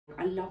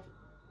I love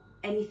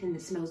anything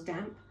that smells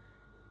damp.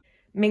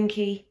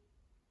 Minky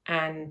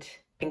and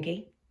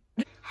Pinky.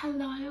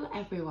 Hello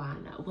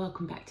everyone,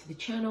 welcome back to the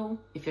channel.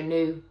 If you're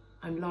new,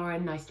 I'm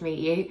Lauren, nice to meet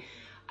you.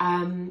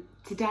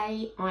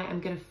 Today I am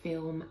going to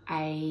film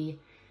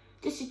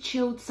just a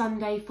chilled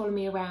Sunday, follow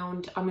me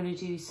around. I'm going to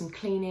do some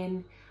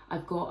cleaning.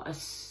 I've got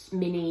a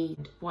mini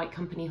white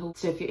company haul,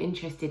 so if you're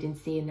interested in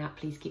seeing that,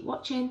 please keep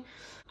watching.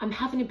 I'm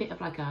having a bit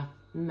of like a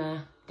meh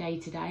day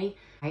today.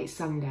 It's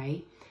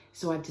Sunday,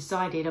 so I've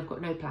decided I've got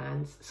no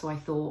plans, so I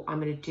thought I'm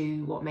going to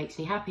do what makes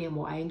me happy and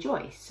what I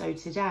enjoy. So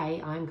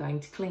today I'm going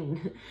to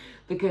clean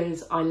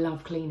because I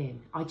love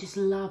cleaning. I just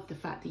love the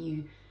fact that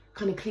you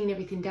kind of clean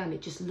everything down.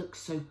 It just looks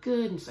so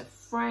good and so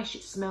fresh,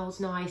 it smells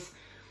nice.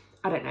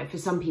 I don't know, for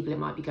some people it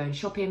might be going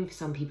shopping, for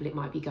some people it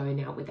might be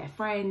going out with their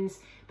friends,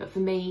 but for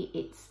me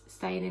it's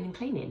staying in and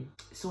cleaning.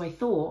 So I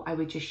thought I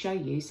would just show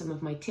you some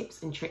of my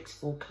tips and tricks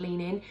for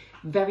cleaning,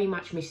 very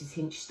much Mrs.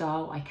 Hinch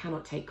style. I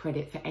cannot take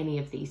credit for any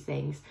of these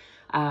things.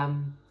 I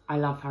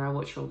love her, I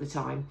watch her all the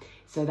time,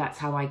 so that's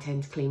how I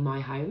tend to clean my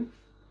home.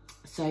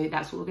 So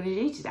that's what we're going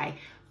to do today.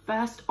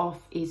 First off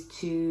is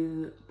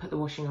to put the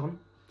washing on,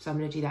 so I'm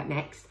going to do that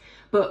next.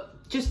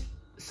 But just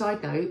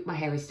side note, my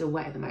hair is still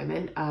wet at the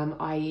moment.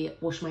 I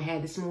washed my hair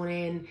this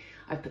morning.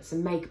 I put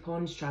some makeup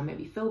on to try and make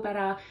me feel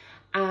better.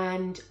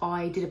 And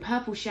I did a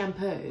purple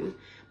shampoo,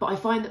 but I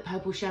find that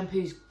purple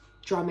shampoos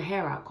dry my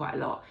hair out quite a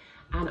lot.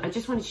 And I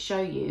just wanted to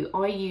show you,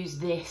 I use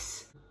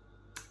this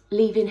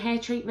leave-in hair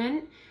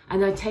treatment,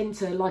 and I tend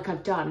to, like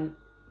I've done,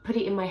 put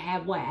it in my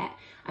hair wet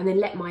and then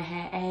let my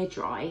hair air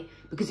dry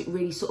because it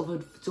really sort of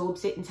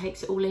absorbs it and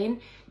takes it all in.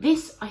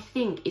 This, I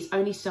think, is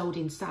only sold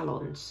in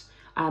salons.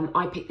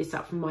 I picked this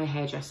up from my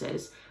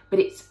hairdressers, but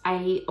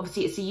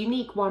obviously it's a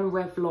unique one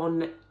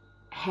Revlon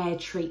hair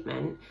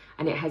treatment,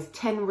 and it has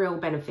 10 real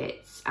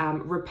benefits.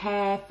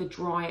 Repair for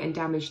dry and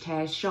damaged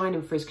hair, shine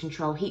and frizz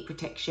control, heat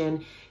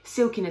protection,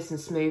 silkiness and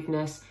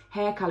smoothness,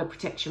 hair color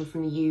protection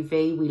from the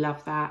UV, we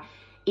love that,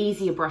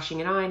 easier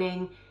brushing and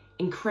ironing,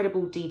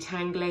 incredible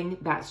detangling,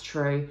 that's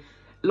true,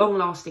 long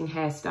lasting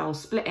hairstyle,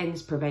 split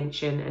ends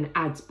prevention, and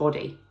adds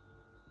body.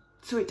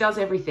 So it does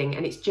everything,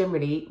 and it's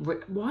generally,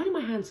 why do my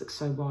hands look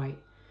so white?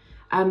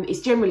 It's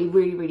generally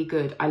really, really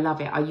good. I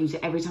love it. I use it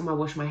every time I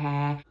wash my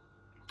hair,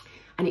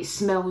 and it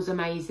smells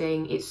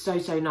amazing. It's so,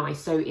 so nice.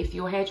 So if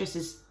your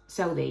hairdressers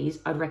sell these,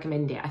 I'd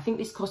recommend it. I think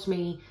this cost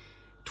me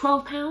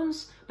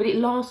 £12, but it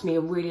lasts me a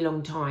really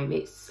long time.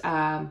 It's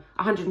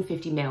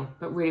 150 ml,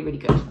 but really, really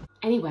good.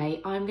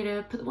 Anyway, I'm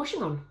gonna put the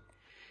washing on.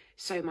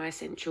 So my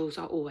essentials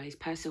are always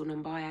Persil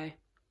Non-Bio,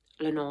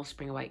 Lenore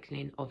Spring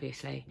Awakening,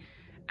 obviously,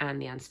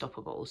 and the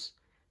Unstoppables.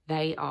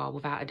 They are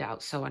without a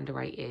doubt so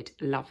underrated.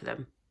 Love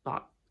them,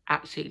 but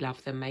absolutely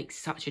love them. Makes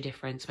such a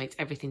difference, makes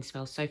everything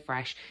smell so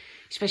fresh,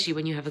 especially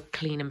when you have a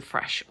clean and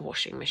fresh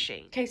washing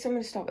machine. Okay, so I'm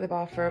going to start with the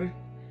bathroom.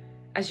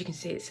 As you can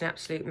see, it's an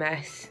absolute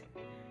mess.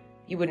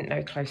 You wouldn't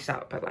know close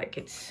up, but like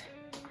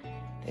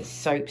there's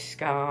soap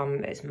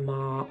scum, there's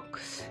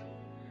marks.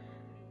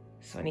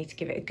 So I need to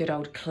give it a good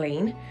old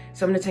clean.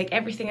 So I'm going to take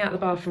everything out of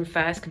the bathroom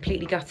first,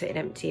 completely gut it and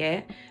empty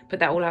it, put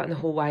that all out in the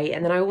hallway,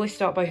 and then I always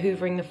start by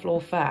hoovering the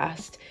floor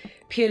first,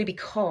 purely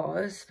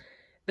because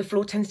the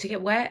floor tends to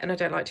get wet and I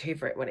don't like to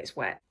hoover it when it's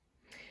wet.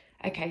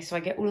 Okay, so I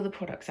get all of the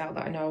products out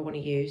that I know I want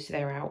to use. So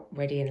they're out,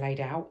 ready and laid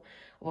out.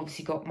 I've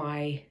obviously got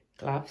my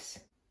gloves.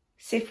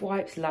 Cif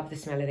wipes, love the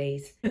smell of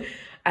these.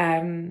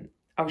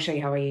 I'll show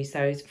you how I use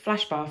those.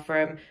 Flash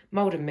bathroom,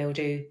 mould and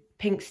mildew,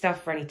 pink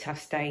stuff for any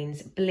tough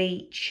stains,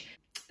 bleach,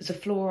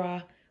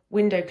 Zaflora,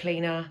 window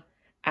cleaner,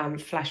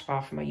 and flash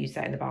bathroom. I use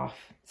that in the bath.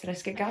 So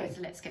let's get going. Okay,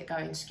 so let's get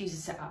going. Excuse the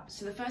setup.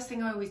 So the first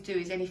thing I always do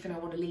is anything I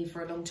want to leave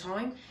for a long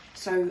time.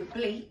 So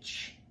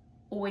bleach,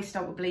 always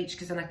start with bleach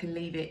because then I can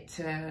leave it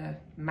to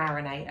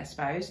marinate, I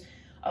suppose.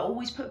 I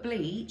always put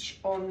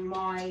bleach on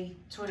my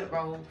toilet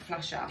roll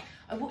flusher.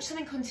 I watched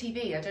something on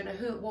TV, I don't know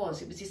who it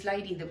was. It was this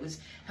lady that was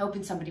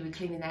helping somebody with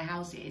cleaning their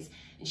houses,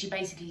 and she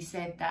basically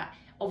said that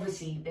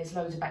obviously there's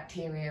loads of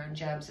bacteria and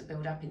germs that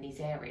build up in these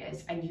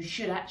areas, and you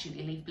should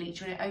actually leave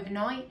bleach on it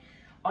overnight.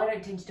 I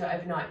don't tend to do it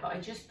overnight, but I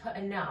just put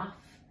enough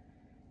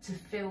to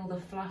fill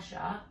the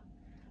flusher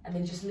and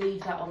then just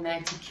leave that on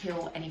there to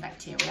kill any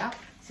bacteria.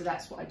 So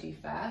that's what I do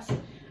first.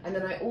 And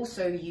then I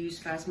also use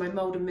first my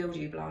mould and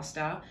mildew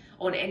blaster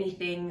on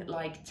anything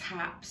like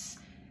taps,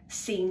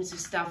 seams of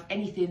stuff,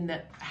 anything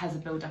that has a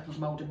build-up of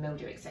mould and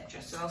mildew,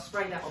 etc. So I'll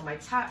spray that on my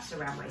taps,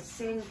 around my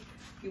sink.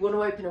 You want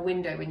to open a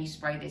window when you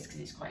spray this because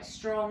it's quite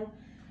strong.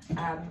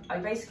 I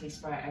basically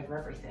spray it over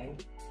everything.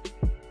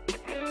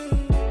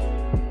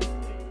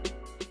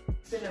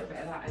 So a little bit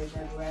of that over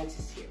everywhere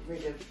just to get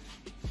rid of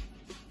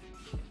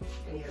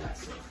any of that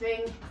sort of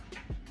thing.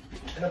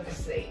 And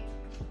obviously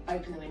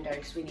open the window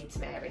because we need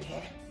some air in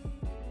here.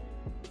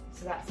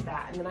 So that's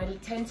that, and then I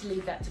tend to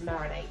leave that to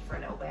marinate for a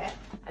little bit.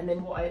 And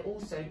then what I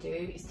also do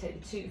is take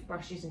the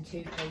toothbrushes and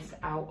toothpaste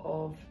out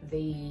of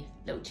the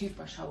little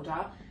toothbrush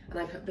holder, and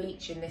I put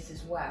bleach in this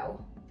as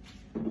well,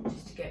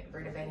 just to get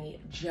rid of any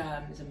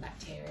germs and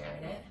bacteria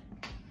in it.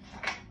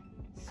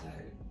 So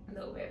a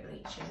little bit of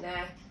bleach in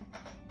there.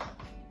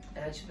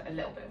 And I just put a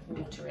little bit of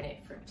water in it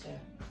for it to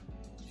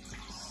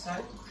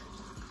soak.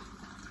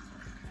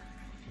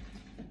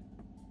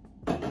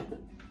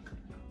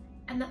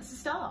 And that's the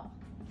start.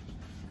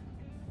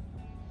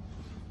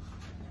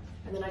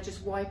 And then I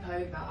just wipe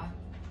over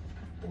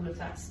all of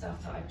that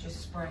stuff that I've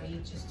just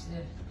sprayed, just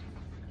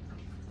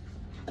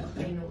to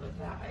clean all of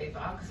that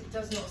over, because it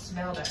does not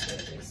smell that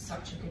good, but it's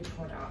such a good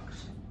product.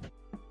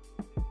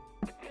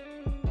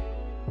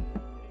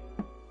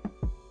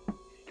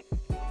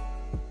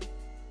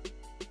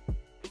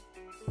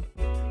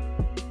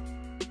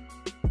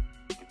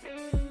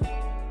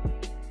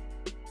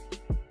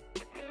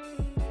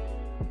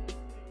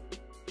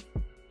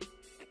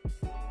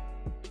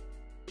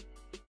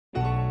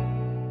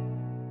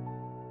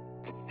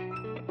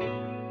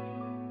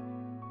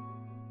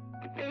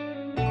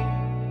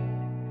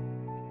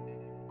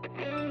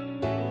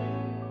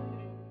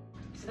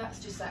 So that's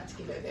just that, to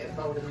give it a bit of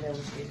golden mildew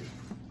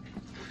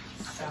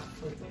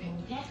stuff with the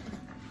pinky.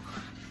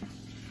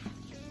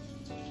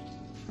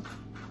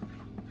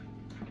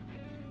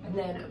 And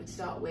then I would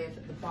start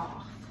with the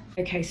bath.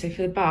 Okay, so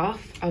for the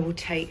bath, I will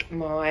take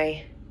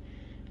my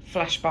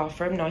Flash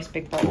bathroom, nice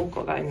big bottle,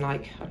 got that in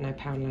like, I don't know,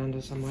 Poundland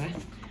or somewhere,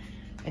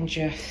 and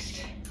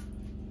just,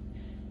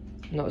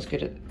 I'm not as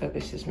good at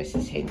this as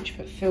Mrs. Hinch,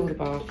 but fill the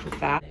bath with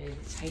that. And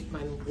take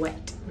my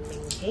wet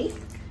minky.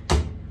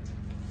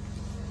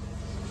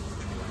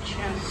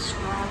 Just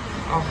scrub.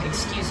 Oh,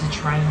 excuse the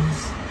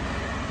trains.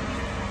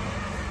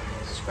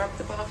 Scrub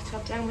the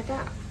bathtub down with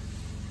that.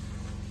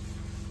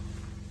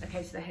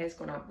 Okay, so the hair's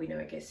gone up. We know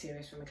it gets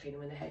serious when we're cleaning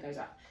when the hair goes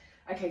up.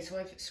 Okay, so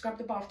I've scrubbed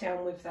the bath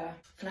down with the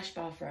Flash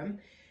bathroom,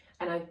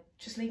 and I'm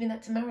just leaving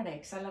that to marinate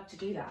because I love to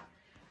do that.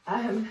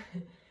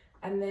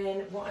 And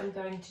then what I'm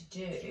going to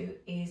do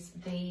is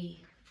the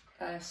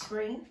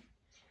screen.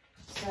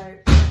 So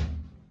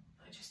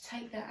I just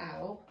take that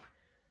out.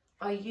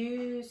 I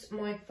use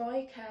my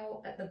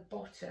Vical at the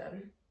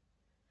bottom.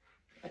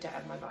 I don't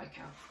have my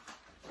Vical.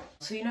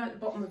 So you know at the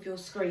bottom of your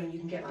screen you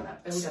can get like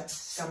that build up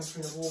scum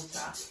from the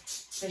water,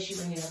 especially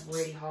when you have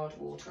really hard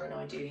water, and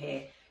I do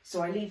here.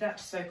 So I leave that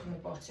to soak on the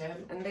bottom,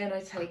 and then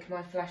I take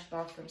my Flash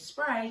bathroom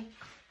spray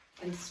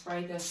and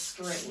spray the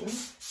screen.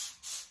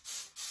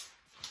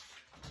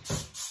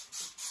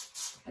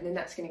 And then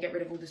that's going to get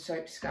rid of all the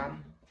soap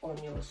scum on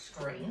your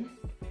screen.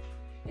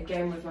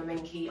 Again with my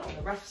minky on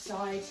the rough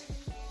side.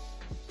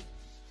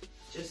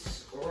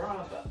 Just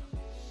scrub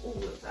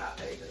all of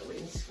that over the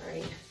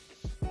windscreen.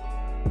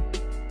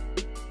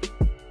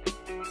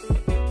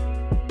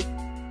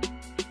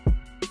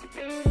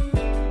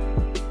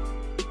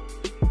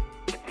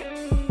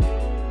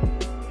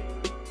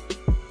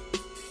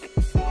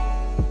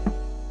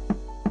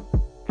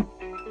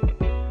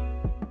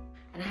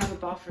 And I have a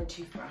bathroom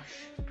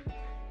toothbrush,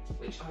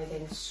 which I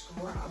then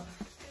scrub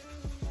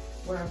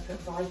where I put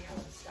Vical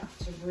and stuff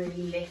to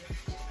really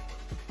lift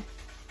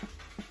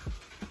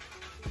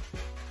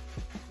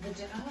the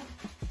dirt,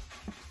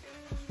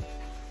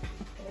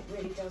 and it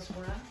really does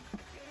work.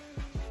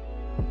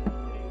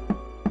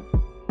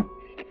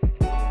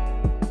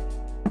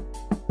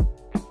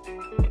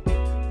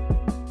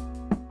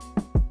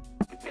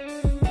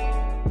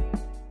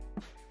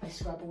 I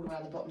scrub all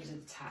around the bottoms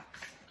of the taps.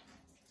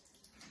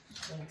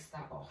 Rinse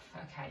that off.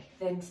 Okay,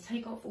 then to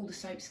take off all the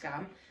soap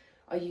scum,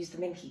 I use the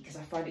minky because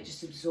I find it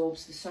just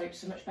absorbs the soap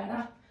so much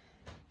better.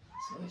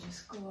 So I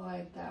just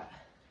glide that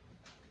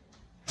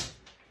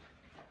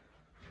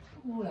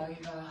all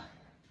over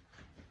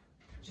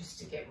just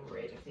to get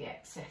rid of the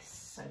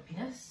excess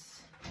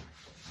soapiness.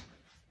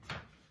 On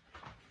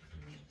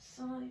the other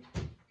side.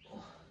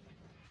 Oh.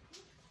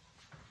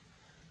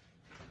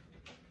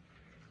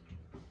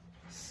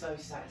 So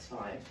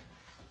satisfying.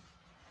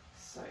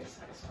 So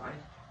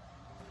satisfying.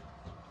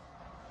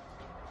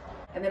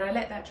 And then I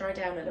let that dry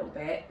down a little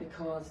bit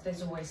because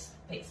there's always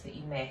bits that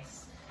you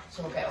miss.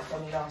 So I'll get off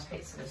on the last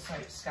bits of the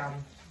soap scum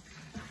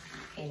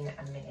in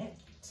a minute.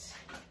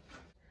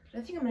 I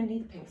don't think I'm going to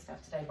need the pink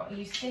stuff today, but I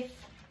use Stiff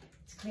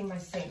to clean my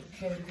sink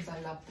purely because I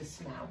love the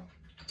smell.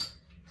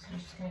 So I'm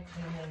just going to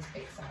clean those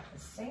bits out of the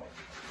sink.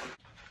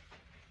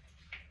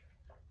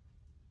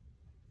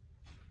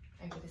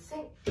 Over the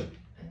sink,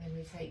 and then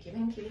we take your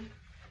minky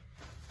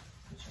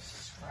and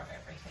just scrub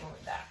everything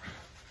with that.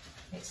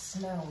 It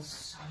smells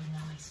so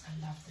nice.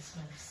 I love the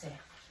smell of Stiff.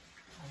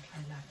 Like, I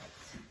love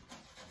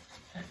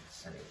it.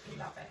 Absolutely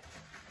love it.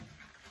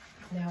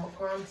 Now,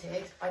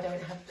 granted, I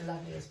don't have the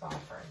loveliest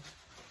bathroom.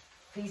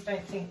 Please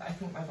don't think that I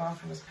think my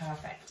bathroom was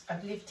perfect.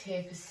 I've lived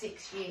here for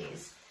 6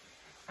 years.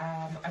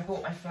 I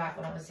bought my flat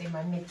when I was in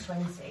my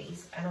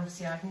mid-20s, and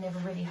obviously I've never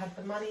really had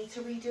the money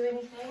to redo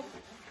anything.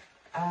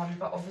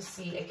 But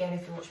obviously, again,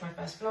 if you watch my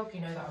first vlog,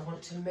 you know that I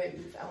want to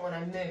move. And when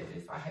I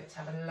move, I hope to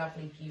have a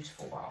lovely,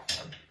 beautiful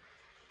bathroom.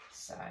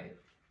 So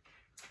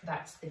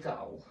that's the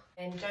goal.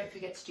 And don't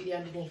forget to do the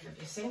underneath of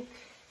your sink,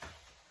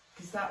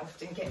 because that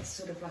often gets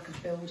sort of like a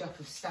build-up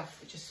of stuff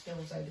that just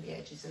spills over the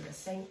edges of the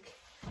sink.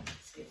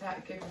 Let's give that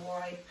a good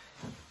wipe.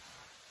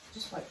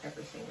 Just wipe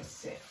everything with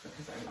Stiff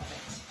because I love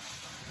it.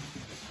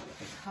 Just wipe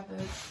the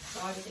cupboard,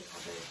 side of the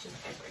cupboard, just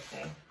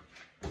everything.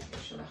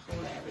 Make sure the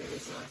whole area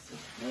is nice and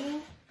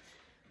clean.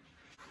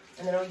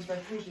 And then I'll use my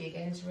pinky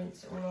again to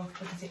rinse it all off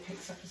because it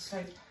picks up the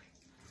soap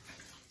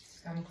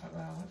scum quite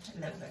well. I'll put a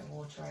little bit of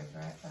water over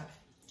it, but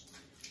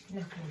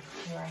nothing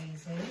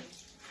crazy.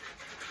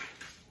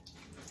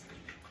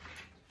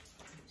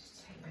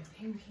 Just take my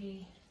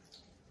pinky.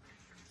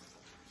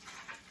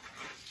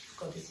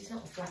 God, this is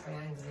not a flat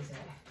angle, is it?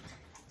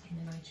 And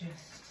then I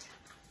just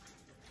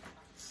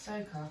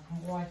soak up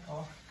and wipe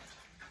off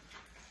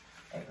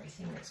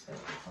everything that's built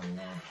up on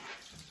there.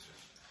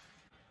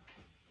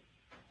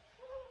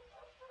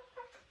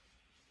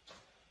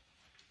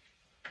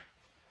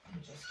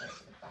 And just go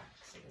to the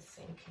backs of the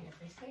sink and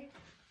everything.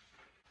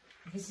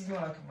 This is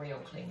more like a real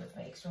clean with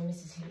me, because when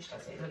Mrs. Hinch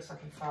does it, it looks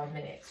like in 5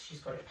 minutes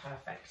she's got it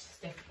perfect. It's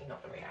definitely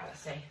not the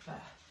reality,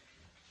 but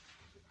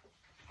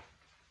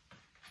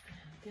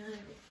there we go.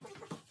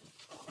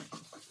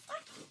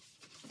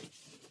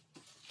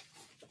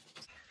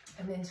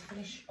 And then to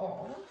finish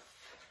off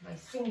my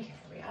sink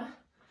area,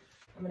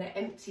 I'm going to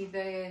empty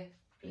the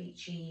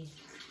bleachy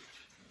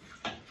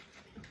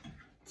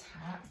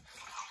tap,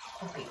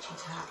 the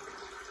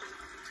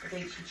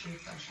bleachy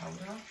toothbrush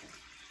holder.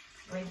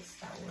 Rinse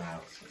that all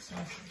out so it's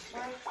nice and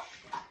fresh.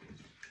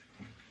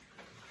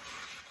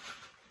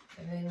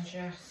 And then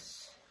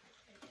just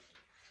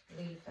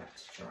leave that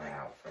to dry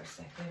out for a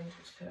second.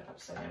 Just put it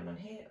upside down on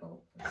here. Oh,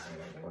 there's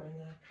some more in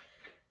there.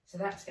 So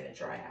that's going to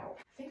dry out.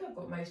 I think I've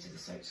got most of the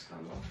soap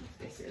scum off of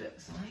this, it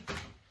looks like.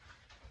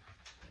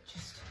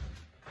 Just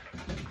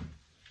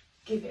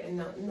give it a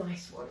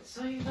nice once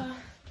over.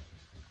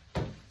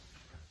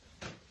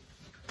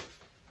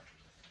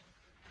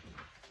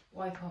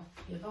 Wipe off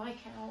your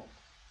Viscount.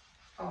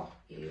 Oh,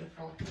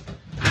 beautiful.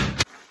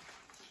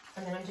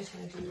 And then I'm just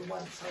going to do the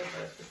once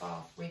over of the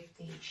bath with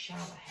the shower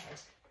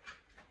head.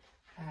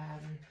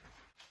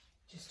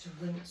 Just to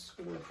rinse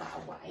all of that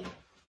away.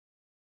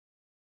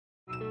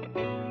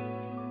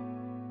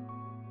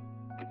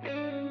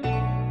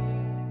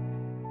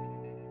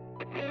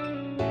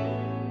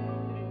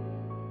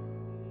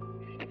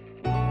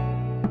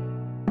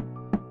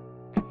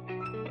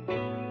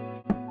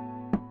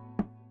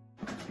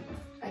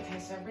 Okay,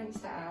 so I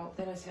rinsed that out,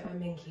 then I set my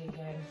minky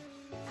again,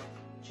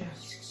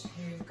 just to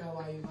go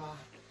over,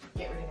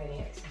 get rid of any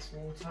excess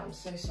water. I'm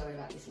so sorry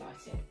about this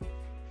lighting.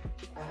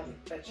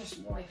 But just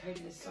wipe over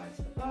the sides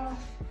of the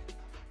bath,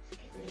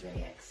 get rid of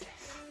any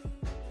excess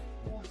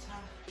water,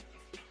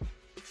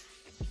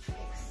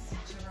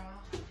 etc.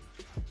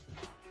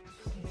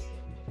 Just need to get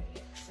rid of any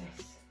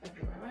excess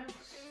everywhere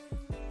else.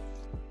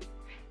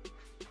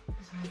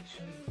 Just make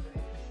sure you've got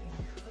everything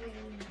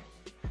clean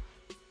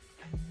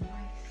and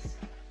nice.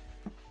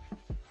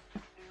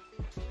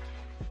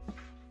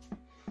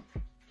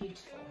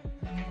 Beautiful.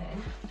 And then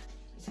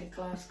it's a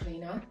glass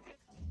cleaner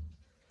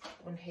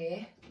on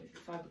here with the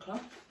fibre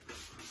cloth.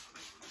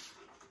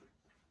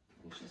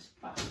 And just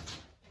buff.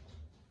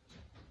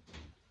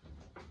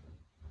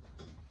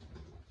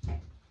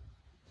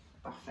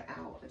 Buff it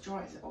out, it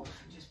dries it off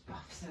and just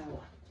buffs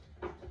out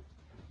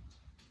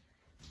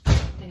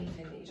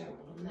anything that you don't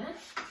want on there.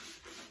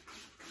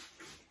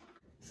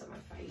 It's like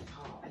my favourite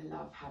part. I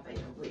love having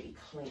a really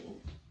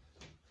clean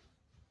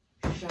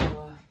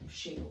shower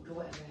shield or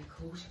whatever they're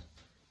called.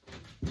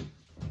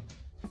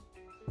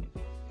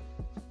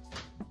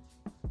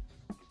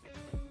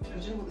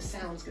 I don't know what the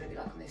sound's going to be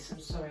like on this. I'm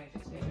sorry if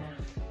it's a bit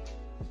naff.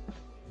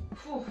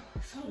 Whew,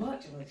 it's hard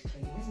work doing this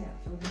cleaning, isn't it?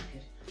 I feel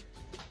wicked.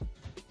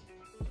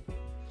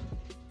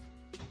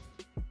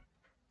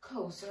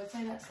 Cool, so I'd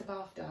say that's the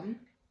bath done.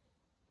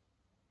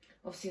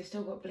 Obviously I've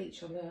still got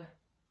bleach on the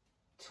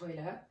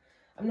toilet.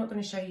 I'm not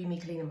going to show you me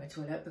cleaning my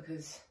toilet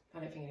because I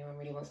don't think anyone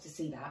really wants to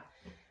see that.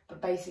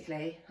 But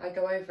basically I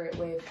go over it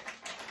with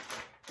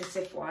the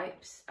Cif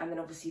wipes and then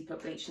obviously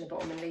put bleach in the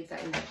bottom and leave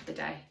that in there for the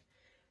day.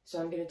 So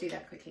I'm going to do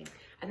that quickly.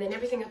 And then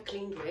everything I've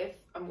cleaned with,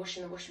 I'm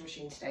washing the washing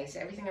machine today. So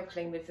everything I've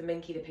cleaned with, the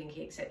minky, the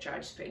pinky, etc. I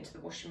just put into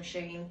the washing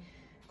machine.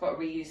 I've got to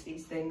reuse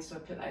these things, so I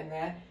put that in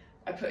there.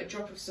 I put a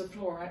drop of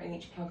Sulfura in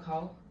each plug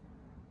hole.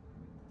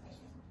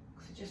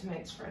 Because it just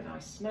makes for a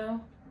nice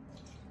smell.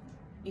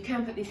 You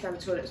can put these down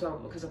the toilet as well,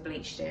 but because I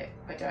bleached it,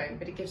 I don't.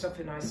 But it gives off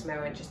a nice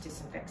smell and just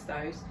disinfects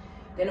those.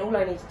 Then all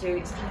I need to do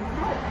is clean the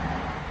floor.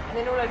 And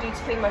then all I do to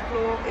clean my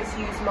floor is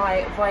use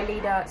my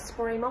Vileda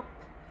spray mop.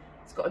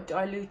 It's got a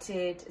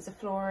diluted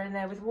Sulfura in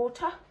there with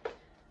water.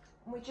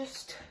 And we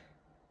just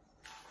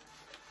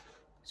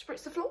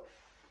spritz the floor.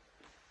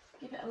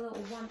 Give it a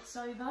little once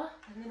over.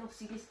 And then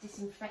obviously this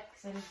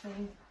disinfects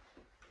anything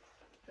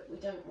that we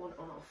don't want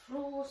on our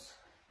floors.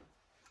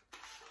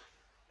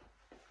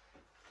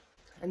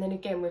 And then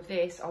again with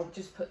this, I'll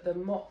just put the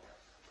mop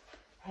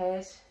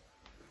head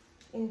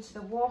into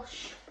the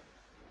wash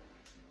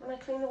when I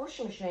clean the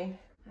washing machine.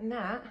 And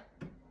that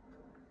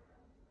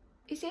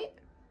is it.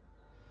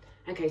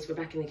 Okay, so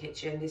we're back in the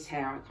kitchen. This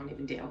hair I can't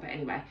even deal, but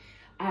anyway,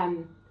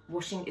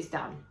 washing is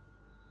done.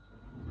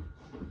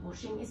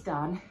 Washing is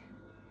done.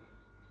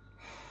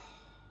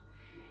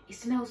 It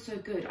smells so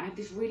good. I have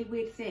this really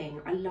weird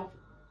thing. I love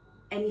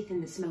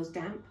anything that smells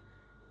damp.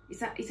 Is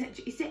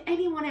there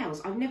anyone else?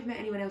 I've never met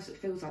anyone else that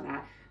feels like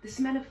that. the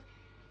smell of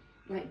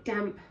like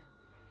damp,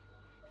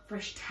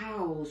 fresh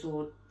towels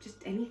or just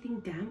anything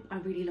damp I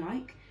really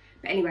like.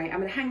 But anyway, I'm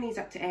gonna hang these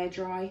up to air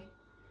dry.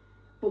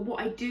 But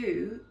what I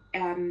do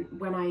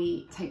when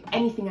I take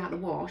anything out of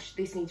the wash,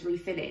 this needs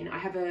refilling. I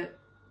have a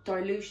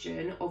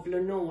dilution of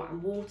Lenore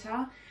and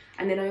water,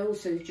 and then I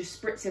also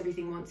just spritz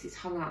everything once it's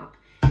hung up,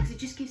 because it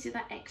just gives it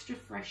that extra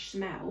fresh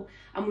smell.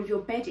 And with your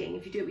bedding,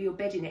 if you do it with your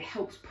bedding, it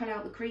helps pull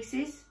out the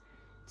creases.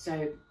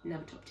 So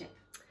another top tip.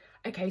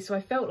 Okay, so I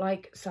feel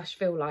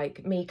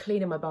like me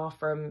cleaning my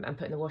bathroom and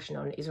putting the washing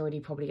on is already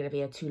probably going to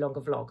be a too long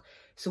a vlog.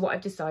 So what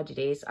I've decided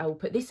is I will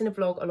put this in a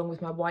vlog along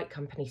with my White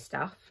Company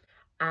stuff,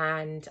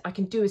 and I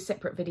can do a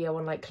separate video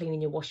on like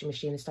cleaning your washing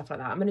machine and stuff like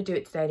that. I'm going to do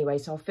it today anyway,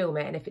 so I'll film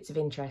it, and if it's of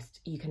interest,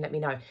 you can let me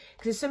know.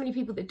 Because there's so many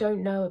people that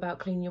don't know about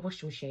cleaning your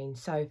washing machine,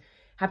 so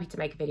happy to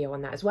make a video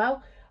on that as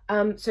well.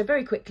 So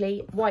very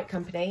quickly, White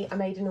Company, I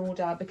made an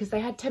order because they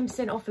had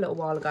 10% off a little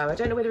while ago. I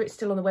don't know whether it's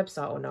still on the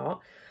website or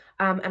not.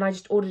 And I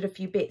just ordered a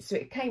few bits, so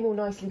it came all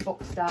nicely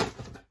boxed up,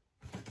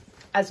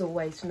 as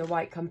always, from the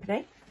White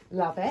Company.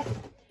 Love it.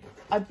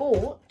 I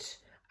bought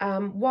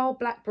wild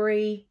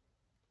blackberry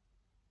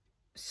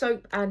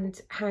soap and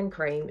hand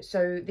cream.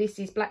 So this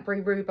is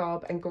blackberry,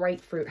 rhubarb and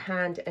grapefruit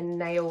hand and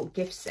nail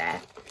gift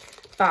set.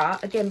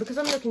 But again, because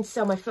I'm looking to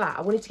sell my flat,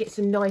 I wanted to get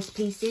some nice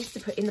pieces to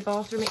put in the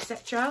bathroom,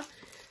 etc.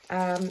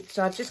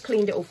 So I've just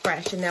cleaned it all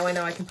fresh, and now I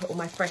know I can put all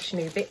my fresh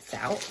new bits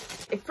out.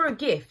 If for a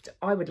gift,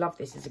 I would love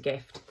this as a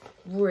gift.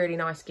 Really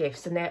nice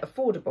gifts, and they're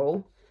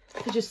affordable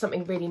for just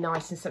something really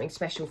nice and something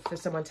special for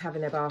someone to have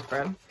in their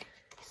bathroom.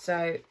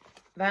 So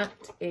that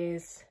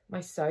is my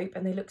soap,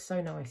 and they look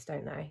so nice,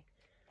 don't they?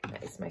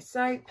 That is my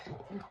soap,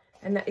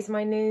 and that is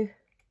my new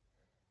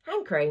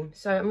hand cream.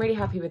 So I'm really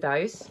happy with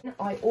those.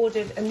 I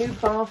ordered a new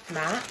bath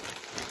mat.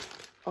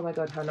 Oh my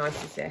God, how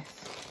nice is this?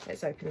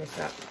 Let's open this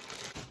up.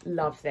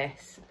 Love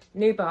this.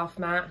 New bath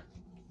mat.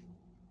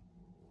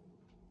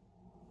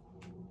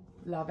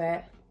 Love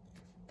it.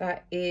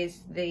 That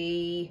is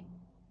the,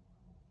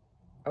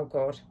 oh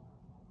God,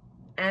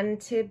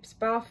 Antics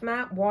bath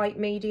mat, white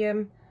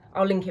medium.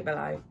 I'll link it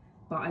below.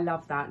 But I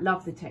love that,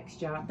 love the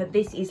texture. But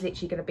this is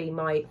literally going to be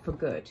my for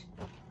good.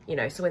 You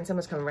know, so when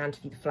someone's coming around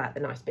to view the flat,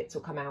 the nice bits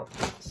will come out.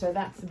 So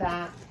that's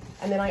that.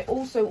 And then I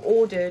also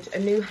ordered a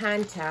new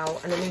hand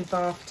towel and a new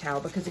bath towel,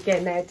 because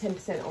again, they had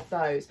 10% off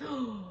those.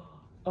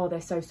 Oh,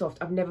 they're so soft.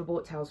 I've never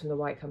bought towels from the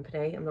White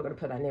Company. I'm not going to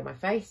put that near my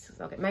face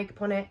because I'll get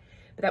makeup on it.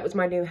 But that was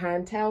my new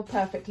hand towel,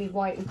 perfectly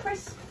white and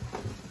crisp.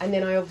 And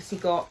then I obviously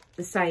got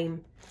the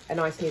same, a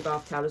nice new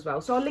bath towel as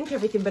well. So I'll link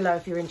everything below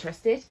if you're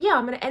interested. Yeah,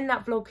 I'm going to end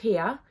that vlog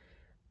here.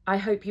 I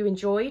hope you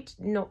enjoyed.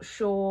 Not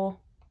sure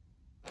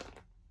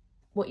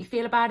what you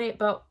feel about it,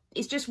 but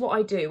it's just what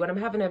I do when I'm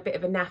having a bit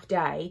of a naff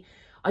day.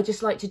 I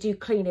just like to do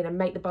cleaning and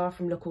make the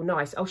bathroom look all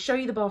nice. I'll show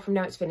you the bathroom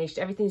now it's finished.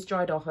 Everything's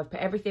dried off. I've put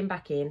everything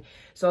back in.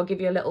 So I'll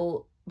give you a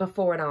little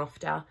before and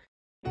after.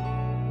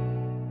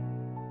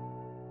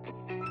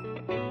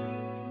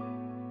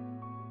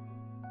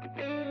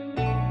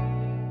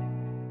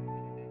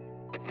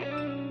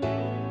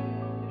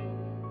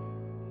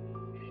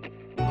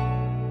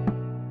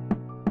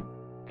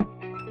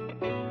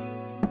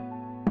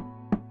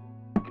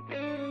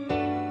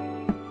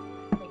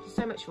 Thank you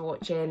so much for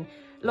watching.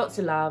 Lots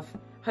of love.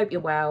 Hope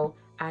you're well,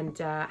 and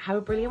have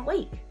a brilliant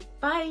week.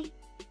 Bye.